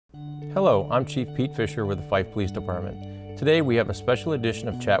Hello, I'm Chief Pete Fisher with the Fife Police Department. Today we have a special edition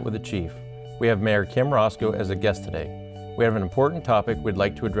of Chat with the Chief. We have Mayor Kim Roscoe as a guest today. We have an important topic we'd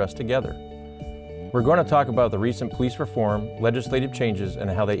like to address together. We're going to talk about the recent police reform, legislative changes, and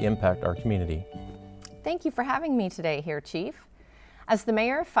how they impact our community. Thank you for having me today here, Chief. As the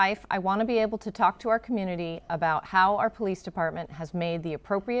Mayor of Fife, I want to be able to talk to our community about how our police department has made the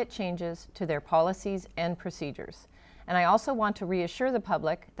appropriate changes to their policies and procedures. And I also want to reassure the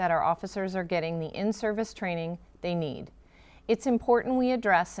public that our officers are getting the in-service training they need. It's important we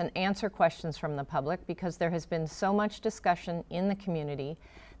address and answer questions from the public because there has been so much discussion in the community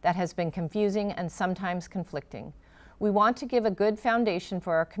that has been confusing and sometimes conflicting. We want to give a good foundation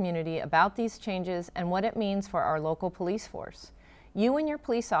for our community about these changes and what it means for our local police force. You and your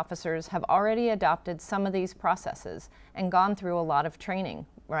police officers have already adopted some of these processes and gone through a lot of training,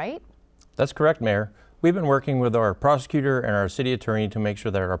 right? That's correct, Mayor. We've been working with our prosecutor and our city attorney to make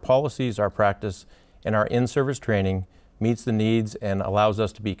sure that our policies, our practice, and our in-service training meets the needs and allows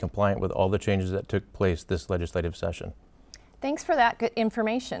us to be compliant with all the changes that took place this legislative session. Thanks for that good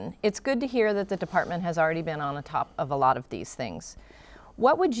information. It's good to hear that the department has already been on the top of a lot of these things.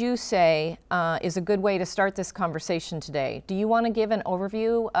 What would you say is a good way to start this conversation today? Do you want to give an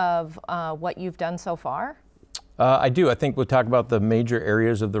overview of what you've done so far? I do. I think we'll talk about the major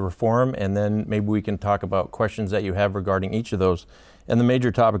areas of the reform, and then maybe we can talk about questions that you have regarding each of those. And the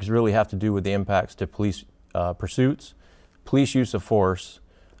major topics really have to do with the impacts to police pursuits, police use of force,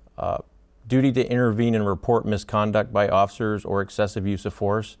 duty to intervene and report misconduct by officers or excessive use of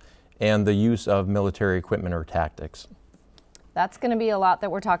force, and the use of military equipment or tactics. That's going to be a lot that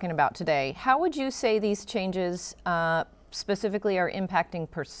we're talking about today. How would you say these changes specifically are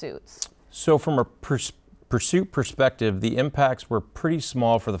impacting pursuits? So from a pursuit perspective, the impacts were pretty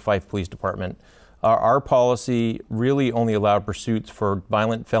small for the Fife Police Department. Our policy really only allowed pursuits for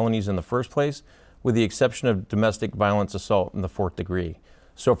violent felonies in the first place, with the exception of domestic violence assault in the 4th degree.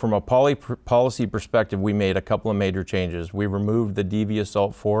 So from a policy perspective, we made a couple of major changes. We removed the DV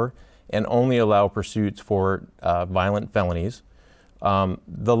assault 4 and only allow pursuits for violent felonies.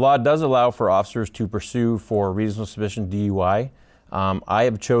 The law does allow for officers to pursue for reasonable suspicion DUI. I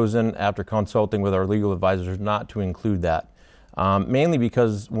have chosen, after consulting with our legal advisors, not to include that, mainly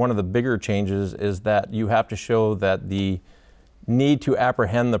because one of the bigger changes is that you have to show that the need to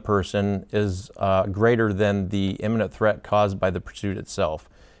apprehend the person is greater than the imminent threat caused by the pursuit itself.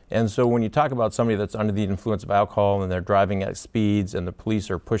 And so when you talk about somebody that's under the influence of alcohol and they're driving at speeds and the police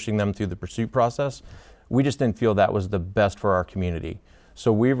are pushing them through the pursuit process, we just didn't feel that was the best for our community.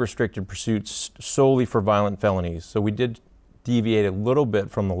 So we've restricted pursuits solely for violent felonies. So we did deviate a little bit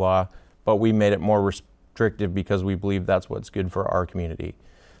from the law, but we made it more restrictive because we believe that's what's good for our community.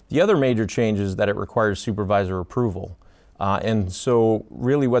 The other major change is that it requires supervisor approval. And so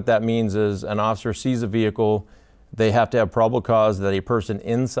really what that means is an officer sees a vehicle, they have to have probable cause that a person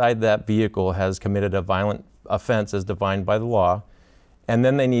inside that vehicle has committed a violent offense as defined by the law, and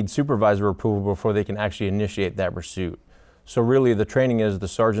then they need supervisor approval before they can actually initiate that pursuit. So really the training is the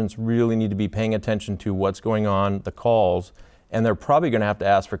sergeants really need to be paying attention to what's going on, the calls, and they're probably going to have to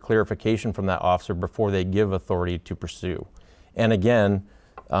ask for clarification from that officer before they give authority to pursue. And again,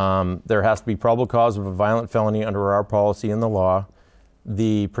 there has to be probable cause of a violent felony under our policy and the law.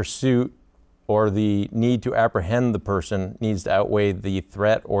 The pursuit or the need to apprehend the person needs to outweigh the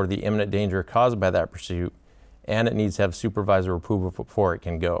threat or the imminent danger caused by that pursuit, and it needs to have supervisor approval before it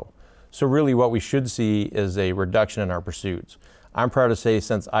can go. So really what we should see is a reduction in our pursuits. I'm proud to say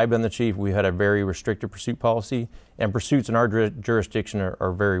since I've been the chief, we've had a very restrictive pursuit policy, and pursuits in our jurisdiction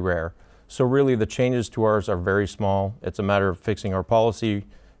are very rare. So really the changes to ours are very small. It's a matter of fixing our policy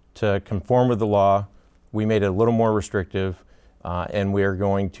to conform with the law. We made it a little more restrictive, and we are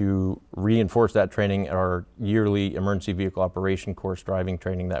going to reinforce that training at our yearly emergency vehicle operation course driving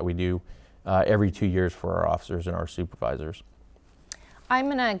training that we do every 2 years for our officers and our supervisors. I'm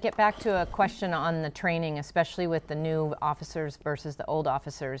going to get back to a question on the training, especially with the new officers versus the old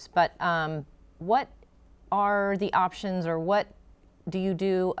officers. But what are the options, or what do you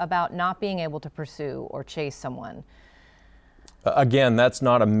do about not being able to pursue or chase someone? Again, that's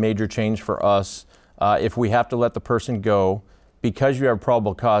not a major change for us. If we have to let the person go, because you have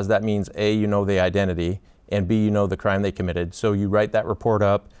probable cause, that means A, you know the identity, and B, you know the crime they committed. So you write that report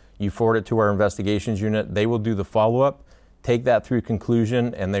up, you forward it to our investigations unit, they will do the follow-up, take that through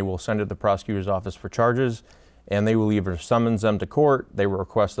conclusion, and they will send it to the prosecutor's office for charges, and they will either summons them to court, they will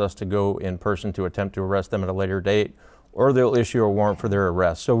request us to go in person to attempt to arrest them at a later date, or they'll issue a warrant for their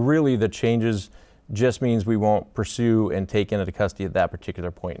arrest. So really the changes just means we won't pursue and take into custody at that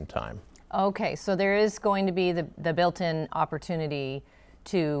particular point in time. Okay, so there is going to be the built-in opportunity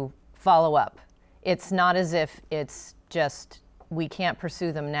to follow up. It's not as if it's just, we can't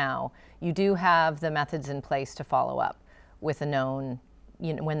pursue them now. You do have the methods in place to follow up with a known,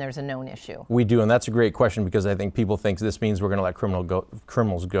 when there's a known issue. We do, and that's a great question, because I think people think this means we're going to let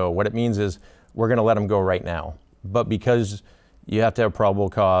criminals go. What it means is we're going to let them go right now. But because you have to have probable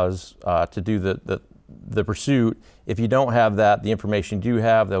cause to do the pursuit, if you don't have that, the information you do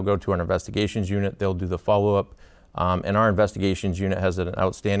have, they'll go to our investigations unit, they'll do the follow-up, and our investigations unit has an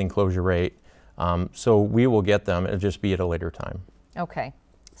outstanding closure rate. So we will get them, it'll just be at a later time. Okay,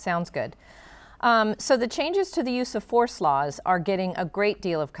 sounds good. So the changes to the use of force laws are getting a great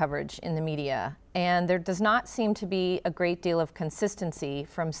deal of coverage in the media, and there does not seem to be a great deal of consistency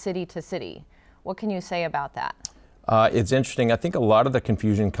from city to city. What can you say about that? It's interesting. I think a lot of the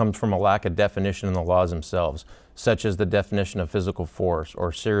confusion comes from a lack of definition in the laws themselves, such as the definition of physical force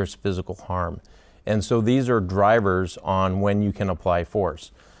or serious physical harm. And so these are drivers on when you can apply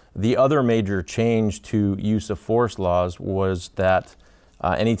force. The other major change to use of force laws was that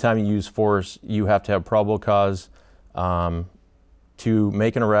anytime you use force, you have to have probable cause to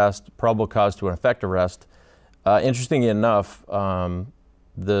make an arrest, probable cause to effect arrest. Interestingly enough,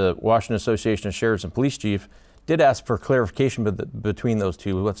 the Washington Association of Sheriffs and Police Chief did ask for clarification between those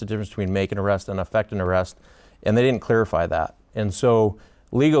two. What's the difference between make an arrest and effect an arrest? And they didn't clarify that. And so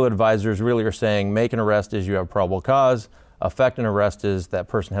legal advisors really are saying make an arrest is you have probable cause, effect an arrest is that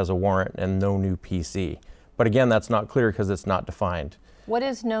person has a warrant and no new PC. But again, that's not clear because it's not defined. What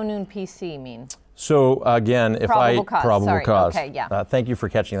does no new PC mean? So again, if probable cause. Probable cause. Okay, yeah. Thank you for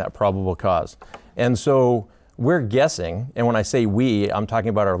catching that, probable cause. And so we're guessing, and when I say we, I'm talking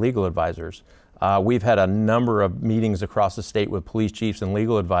about our legal advisors. We've had a number of meetings across the state with police chiefs and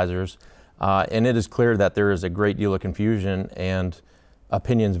legal advisors, and it is clear that there is a great deal of confusion and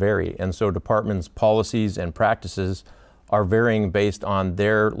opinions vary. And so departments' policies and practices are varying based on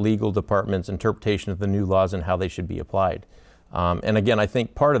their legal department's interpretation of the new laws and how they should be applied. And again, I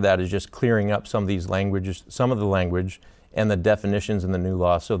think part of that is just clearing up some of these languages, some of the language and the definitions in the new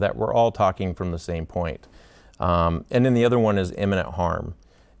law so that we're all talking from the same point. And then the other one is imminent harm.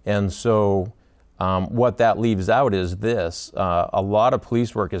 And so what that leaves out is this. A lot of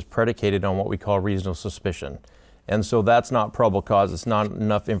police work is predicated on what we call reasonable suspicion. And so that's not probable cause. It's not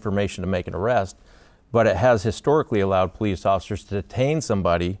enough information to make an arrest, but it has historically allowed police officers to detain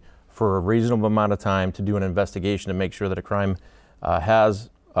somebody for a reasonable amount of time to do an investigation to make sure that a crime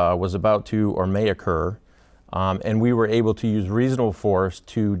was about to or may occur. And we were able to use reasonable force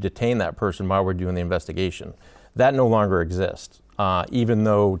to detain that person while we're doing the investigation. That no longer exists, even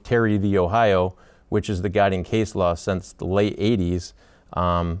though Terry v. Ohio, which is the guiding case law since the late 80s,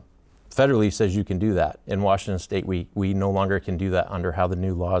 federally says you can do that. In Washington State, we no longer can do that under how the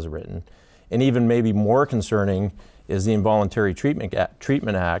new law is written. And even maybe more concerning is the Involuntary Treatment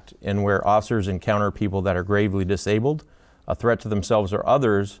Act, in where officers encounter people that are gravely disabled, a threat to themselves or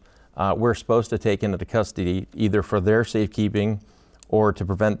others, we're supposed to take into custody either for their safekeeping or to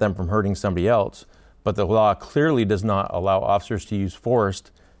prevent them from hurting somebody else. But the law clearly does not allow officers to use force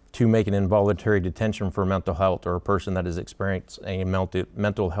to make an involuntary detention for mental health or a person that has experienced a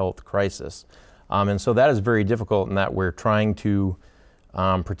mental health crisis. And so that is very difficult in that we're trying to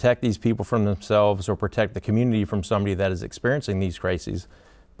protect these people from themselves or protect the community from somebody that is experiencing these crises,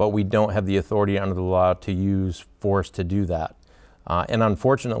 but we don't have the authority under the law to use force to do that. And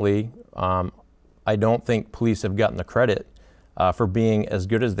unfortunately, I don't think police have gotten the credit for being as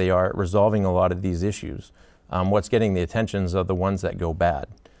good as they are at resolving a lot of these issues. What's getting the attentions are the ones that go bad.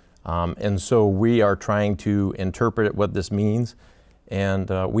 And so we are trying to interpret what this means. And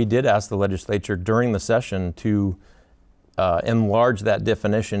we did ask the legislature during the session to enlarge that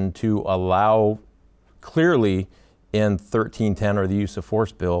definition to allow clearly in 1310 or the use of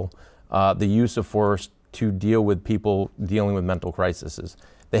force bill, the use of force to deal with people dealing with mental crises.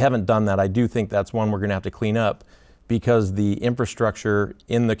 They haven't done that. I do think that's one we're going to have to clean up because the infrastructure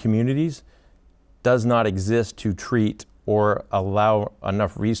in the communities does not exist to treat or allow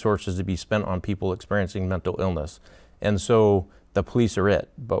enough resources to be spent on people experiencing mental illness. And so the police are it,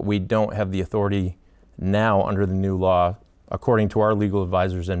 but we don't have the authority now under the new law, according to our legal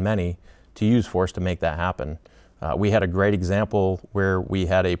advisors and many, to use force to make that happen. We had a great example where we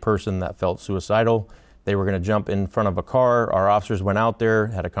had a person that felt suicidal. They were going to jump in front of a car. Our officers went out there,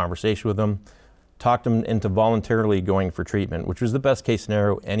 had a conversation with them, talked them into voluntarily going for treatment, which was the best case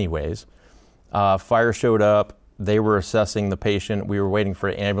scenario anyways. Fire showed up. They were assessing the patient. We were waiting for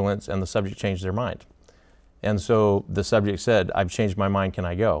an ambulance, and the subject changed their mind. And so the subject said, "I've changed my mind, can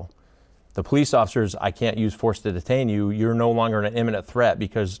I go?" The police officers, "I can't use force to detain you. You're no longer an imminent threat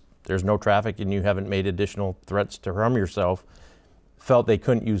because there's no traffic and you haven't made additional threats to harm yourself." felt they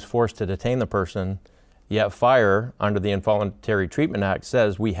couldn't use force to detain the person, yet fire, under the Involuntary Treatment Act,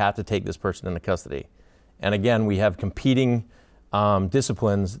 says we have to take this person into custody. And again, we have competing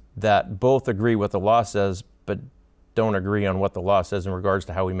disciplines that both agree what the law says, but don't agree on what the law says in regards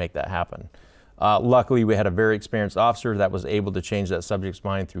to how we make that happen. Luckily, we had a very experienced officer that was able to change that subject's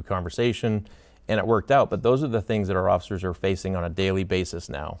mind through conversation, and it worked out. But those are the things that our officers are facing on a daily basis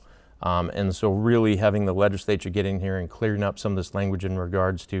now. And so really having the legislature get in here and clearing up some of this language in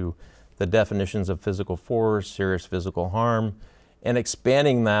regards to the definitions of physical force, serious physical harm, and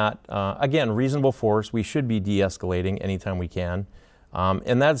expanding that, again, reasonable force, we should be de-escalating anytime we can.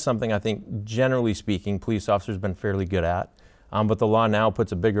 And that's something I think, generally speaking, police officers have been fairly good at. But the law now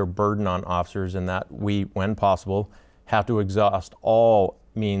puts a bigger burden on officers in that we, when possible, have to exhaust all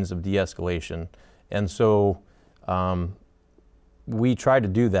means of de-escalation. And so we try to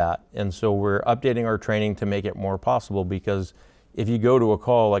do that. And so we're updating our training to make it more possible, because if you go to a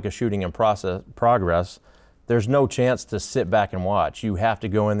call like a shooting in progress, there's no chance to sit back and watch. You have to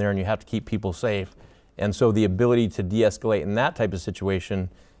go in there and you have to keep people safe. And so the ability to de-escalate in that type of situation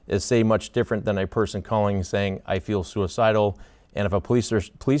is, say, much different than a person calling and saying, I feel suicidal, and if a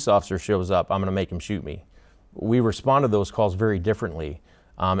police officer shows up, I'm going to make him shoot me. We respond to those calls very differently,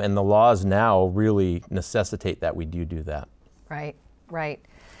 and the laws now really necessitate that we do that. Right, right.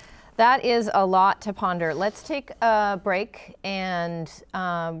 That is a lot to ponder. Let's take a break and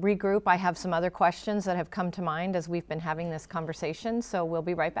regroup. I have some other questions that have come to mind as we've been having this conversation, so we'll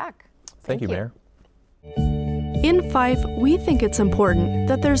be right back. Thank you, Mayor. In Fife, we think it's important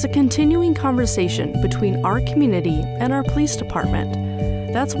that there's a continuing conversation between our community and our police department.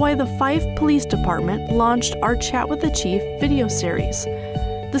 That's why the Fife Police Department launched our Chat with the Chief video series.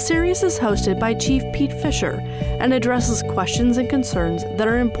 The series is hosted by Chief Pete Fisher and addresses questions and concerns that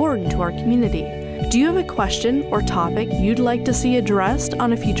are important to our community. Do you have a question or topic you'd like to see addressed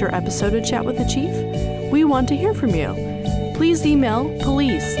on a future episode of Chat with the Chief? We want to hear from you. Please email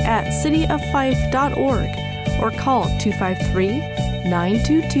police@cityoffife.org or call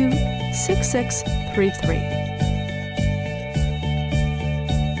 253-922-6633.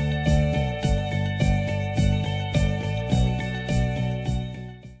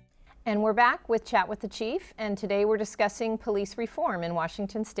 And we're back with Chat with the Chief, and today we're discussing police reform in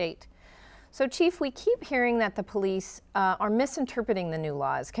Washington State. So, Chief, we keep hearing that the police are misinterpreting the new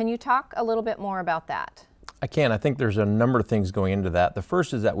laws. Can you talk a little bit more about that? I can. I think there's a number of things going into that. The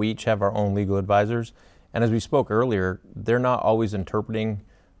first is that we each have our own legal advisors, and as we spoke earlier, they're not always interpreting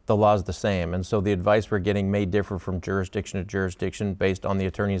the laws the same, and so the advice we're getting may differ from jurisdiction to jurisdiction based on the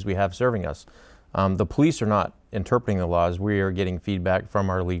attorneys we have serving us. The police are not interpreting the laws. We are getting feedback from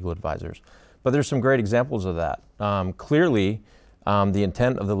our legal advisors. But there's some great examples of that. Clearly, the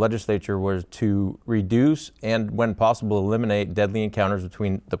intent of the legislature was to reduce and, when possible, eliminate deadly encounters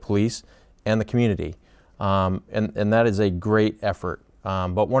between the police and the community. And that is a great effort.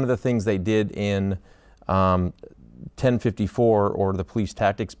 But one of the things they did in 1054, or the Police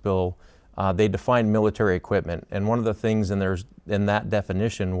Tactics Bill, they defined military equipment. And one of the things in that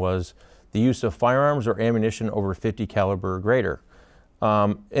definition was the use of firearms or ammunition over 50 caliber or greater.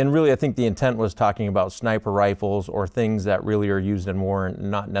 And really, I think the intent was talking about sniper rifles or things that really are used in war and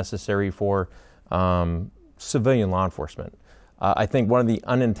not necessary for civilian law enforcement. I think one of the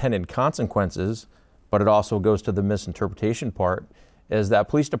unintended consequences, but it also goes to the misinterpretation part, is that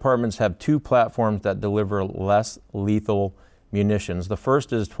police departments have two platforms that deliver less lethal munitions. The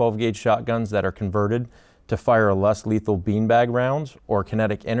first is 12-gauge shotguns that are converted to fire less lethal beanbag rounds or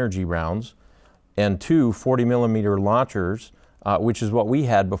kinetic energy rounds, and two 40-millimeter launchers, which is what we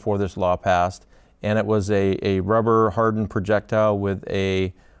had before this law passed, and it was a rubber-hardened projectile with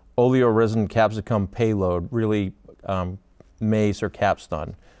a oleoresin capsicum payload, really mace or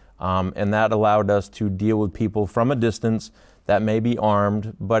capstun. And that allowed us to deal with people from a distance that may be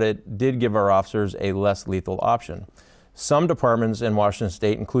armed, but it did give our officers a less lethal option. Some departments in Washington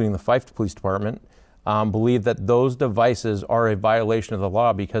State, including the Fife Police Department, believe that those devices are a violation of the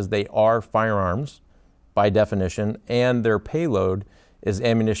law because they are firearms by definition, and their payload is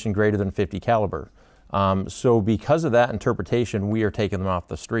ammunition greater than 50 caliber. So because of that interpretation, we are taking them off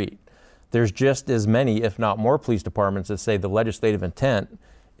the street. There's just as many, if not more, police departments that say the legislative intent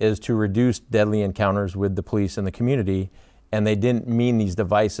is to reduce deadly encounters with the police and the community, and they didn't mean these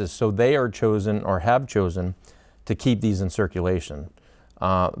devices, so they are chosen or have chosen to keep these in circulation.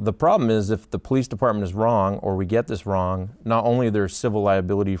 The problem is, if the police department is wrong, or we get this wrong, not only there's civil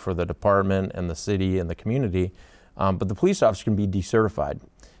liability for the department and the city and the community, but the police officer can be decertified.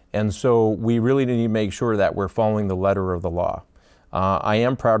 And so we really need to make sure that we're following the letter of the law. I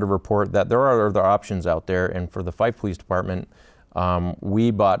am proud to report that there are other options out there, and for the Fife Police Department,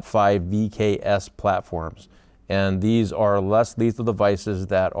 we bought 5 VKS platforms. And these are less lethal devices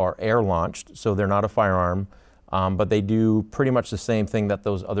that are air launched, so they're not a firearm, but they do pretty much the same thing that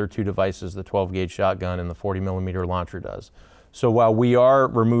those other 2 devices, the 12 gauge shotgun and the 40 millimeter launcher does. So while we are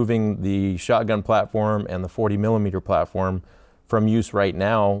removing the shotgun platform and the 40 millimeter platform from use right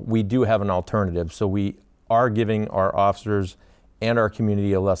now, we do have an alternative. So we are giving our officers and our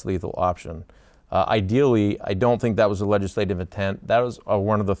community a less lethal option. Ideally, I don't think that was the legislative intent. That was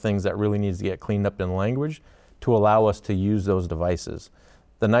one of the things that really needs to get cleaned up in language to allow us to use those devices.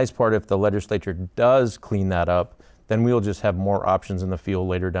 The nice part, if the legislature does clean that up, then we'll just have more options in the field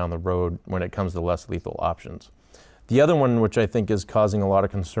later down the road when it comes to less lethal options. The other one, which I think is causing a lot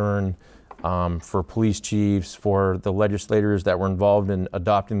of concern for police chiefs, for the legislators that were involved in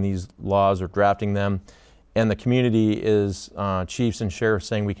adopting these laws or drafting them, and the community, is chiefs and sheriffs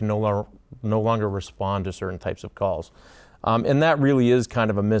saying we can no longer respond to certain types of calls. And that really is kind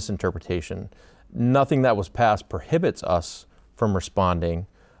of a misinterpretation. Nothing that was passed prohibits us from responding.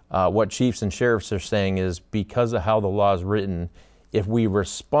 What chiefs and sheriffs are saying is, because of how the law is written, if we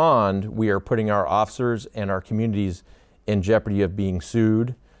respond, we are putting our officers and our communities in jeopardy of being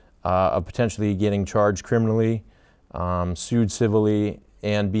sued, of potentially getting charged criminally, sued civilly,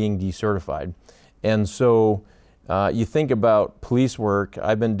 and being decertified. And so you think about police work.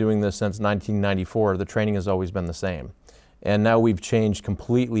 I've been doing this since 1994. The training has always been the same. And now we've changed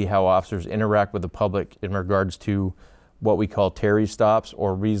completely how officers interact with the public in regards to what we call Terry stops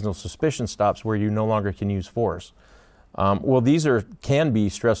or reasonable suspicion stops, where you no longer can use force. Well, these can be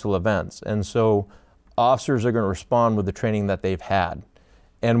stressful events. And so officers are going to respond with the training that they've had.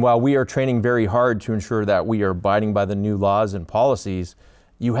 And while we are training very hard to ensure that we are abiding by the new laws and policies,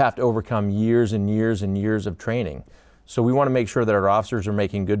 you have to overcome years and years and years of training. So we want to make sure that our officers are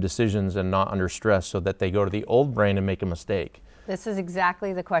making good decisions and not under stress, so that they go to the old brain and make a mistake. This is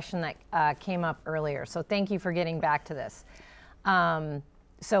exactly the question that came up earlier. So thank you for getting back to this.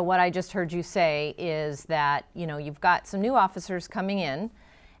 So what I just heard you say is that, you've got some new officers coming in,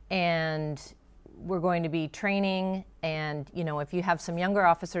 and we're going to be training, and, if you have some younger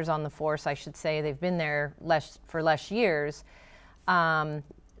officers on the force, I should say, they've been there for less years,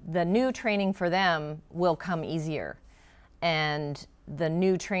 the new training for them will come easier. And the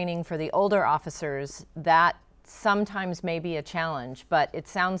new training for the older officers, that sometimes may be a challenge, but it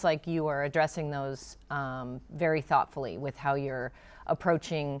sounds like you are addressing those very thoughtfully with how you're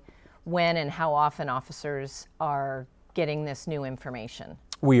approaching when and how often officers are getting this new information.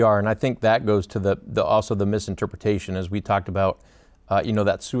 We are, and I think that goes to also the misinterpretation, as we talked about,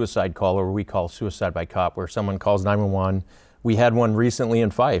 that suicide call, or we call suicide by cop, where someone calls 911. We had one recently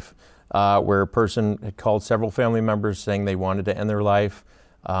in Fife, where a person had called several family members saying they wanted to end their life,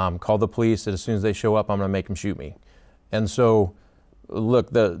 called the police, and as soon as they show up, I'm going to make them shoot me. And so,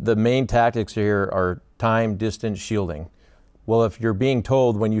 look, the main tactics here are time, distance, shielding. Well, if you're being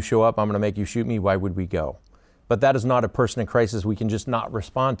told when you show up, I'm going to make you shoot me, why would we go? But that is not a person in crisis we can just not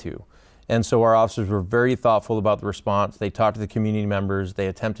respond to. And so our officers were very thoughtful about the response. They talked to the community members. They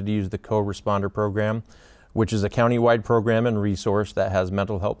attempted to use the co-responder program, which is a county-wide program and resource that has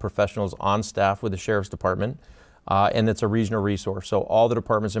mental health professionals on staff with the Sheriff's Department, and it's a regional resource. So all the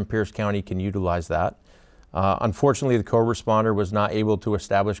departments in Pierce County can utilize that. Unfortunately, the co-responder was not able to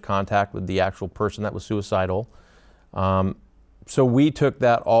establish contact with the actual person that was suicidal. So we took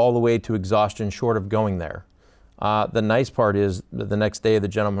that all the way to exhaustion, short of going there. The nice part is that the next day the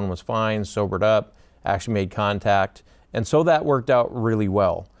gentleman was fine, sobered up, actually made contact, and so that worked out really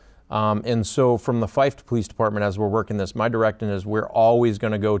well. And so from the Fife Police Department, as we're working this, my direction is we're always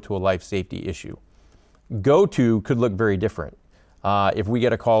going to go to a life safety issue. Go to could look very different. If we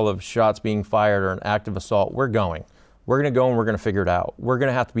get a call of shots being fired or an active assault, we're going. We're going to go and we're going to figure it out. We're going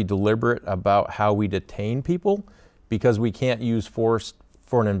to have to be deliberate about how we detain people, because we can't use force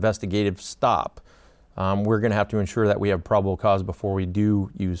for an investigative stop. We're going to have to ensure that we have probable cause before we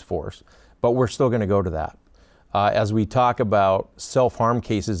do use force. But we're still going to go to that. As we talk about self-harm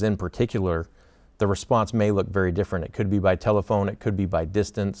cases in particular, the response may look very different. It could be by telephone, it could be by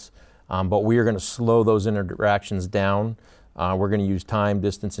distance, but we are going to slow those interactions down. We're going to use time,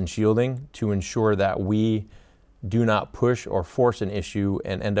 distance, and shielding to ensure that we do not push or force an issue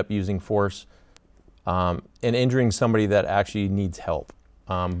and end up using force and injuring somebody that actually needs help.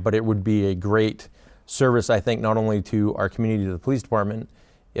 But it would be a great service, I think, not only to our community, to the police department,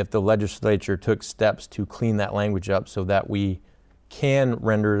 if the legislature took steps to clean that language up so that we can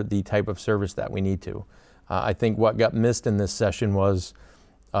render the type of service that we need to. I think what got missed in this session was,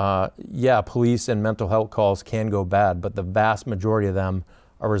 yeah, police and mental health calls can go bad, but the vast majority of them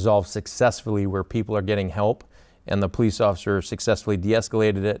are resolved successfully where people are getting help and the police officer successfully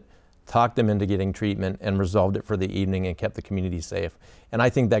de-escalated it, talked them into getting treatment, and resolved it for the evening and kept the community safe. And I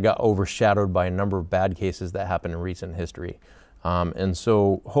think that got overshadowed by a number of bad cases that happened in recent history. And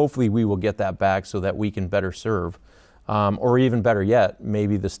so hopefully we will get that back so that we can better serve. Or even better yet,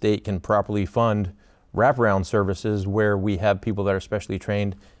 maybe the state can properly fund wraparound services where we have people that are specially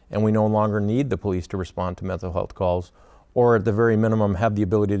trained and we no longer need the police to respond to mental health calls, or at the very minimum have the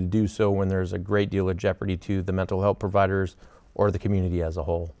ability to do so when there's a great deal of jeopardy to the mental health providers or the community as a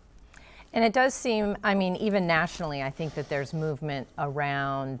whole. And it does seem, I mean, even nationally, I think that there's movement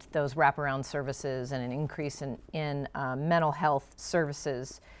around those wraparound services and an increase in mental health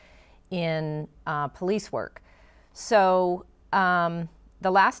services in police work. So the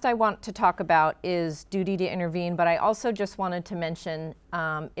last I want to talk about is duty to intervene, but I also just wanted to mention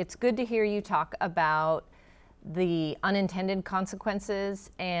it's good to hear you talk about the unintended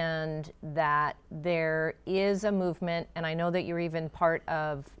consequences and that there is a movement, and I know that you're even part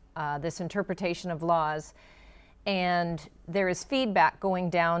of this interpretation of laws, and there is feedback going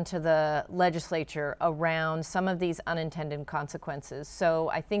down to the legislature around some of these unintended consequences. So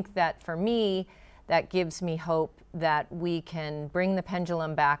I think that for me, that gives me hope that we can bring the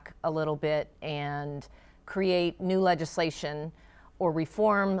pendulum back a little bit and create new legislation or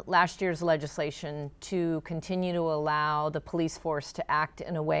reform last year's legislation to continue to allow the police force to act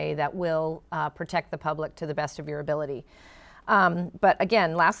in a way that will protect the public to the best of your ability. But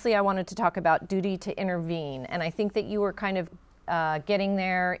again, lastly, I wanted to talk about duty to intervene. And I think that you were kind of getting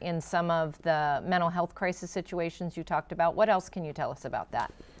there in some of the mental health crisis situations you talked about. What else can you tell us about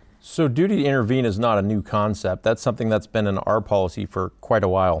that? So duty to intervene is not a new concept. That's something that's been in our policy for quite a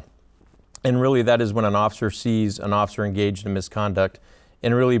while. And really that is when an officer sees an officer engaged in misconduct.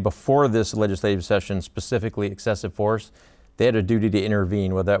 And really before this legislative session, specifically excessive force, they had a duty to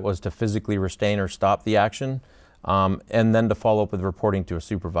intervene, whether that was to physically restrain or stop the action, and then to follow up with reporting to a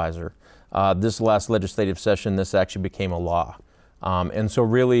supervisor. This last legislative session, this actually became a law. And so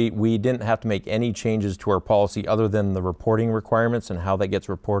really, we didn't have to make any changes to our policy other than the reporting requirements and how that gets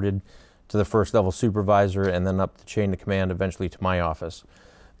reported to the first level supervisor and then up the chain of command, eventually to my office.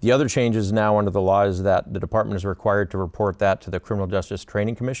 The other changes now under the law is that the department is required to report that to the Criminal Justice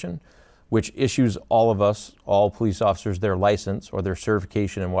Training Commission, which issues all of us, all police officers, their license or their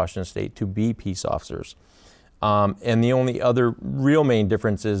certification in Washington State to be peace officers. And the only other real main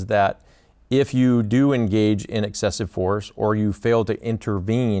difference is that if you do engage in excessive force or you fail to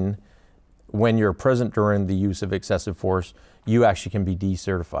intervene when you're present during the use of excessive force, you actually can be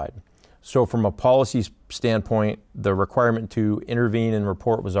decertified. So from a policy standpoint, the requirement to intervene and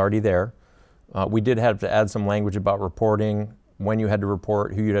report was already there. We did have to add some language about reporting, when you had to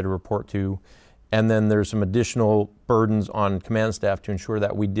report, who you had to report to, and then there's some additional burdens on command staff to ensure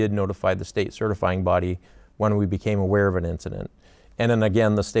that we did notify the state certifying body when we became aware of an incident. And then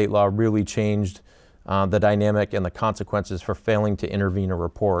again, the state law really changed the dynamic and the consequences for failing to intervene or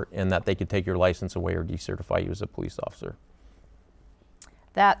report, and that they could take your license away or decertify you as a police officer.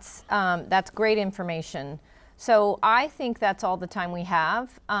 That's great information. So I think that's all the time we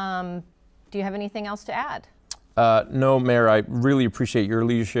have. Do you have anything else to add? No, Mayor, I really appreciate your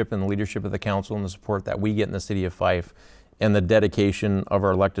leadership and the leadership of the council and the support that we get in the city of Fife and the dedication of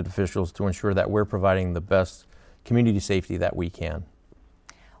our elected officials to ensure that we're providing the best community safety that we can.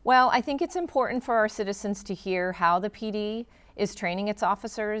 Well, I think it's important for our citizens to hear how the PD is training its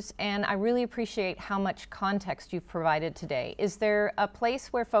officers, and I really appreciate how much context you've provided today. Is there a place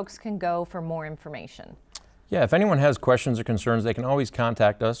where folks can go for more information? Yeah, if anyone has questions or concerns, they can always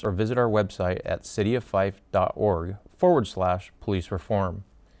contact us or visit our website at cityoffife.org/police reform.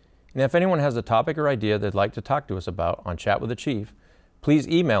 And if anyone has a topic or idea they'd like to talk to us about on Chat with the Chief, please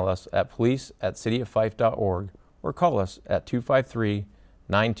email us at police@cityoffife.org or call us at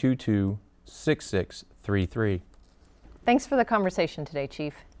 253-922-6633. Thanks for the conversation today,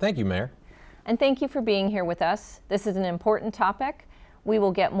 Chief. Thank you, Mayor. And thank you for being here with us. This is an important topic. We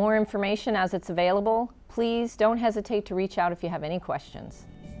will get more information as it's available. Please don't hesitate to reach out if you have any questions.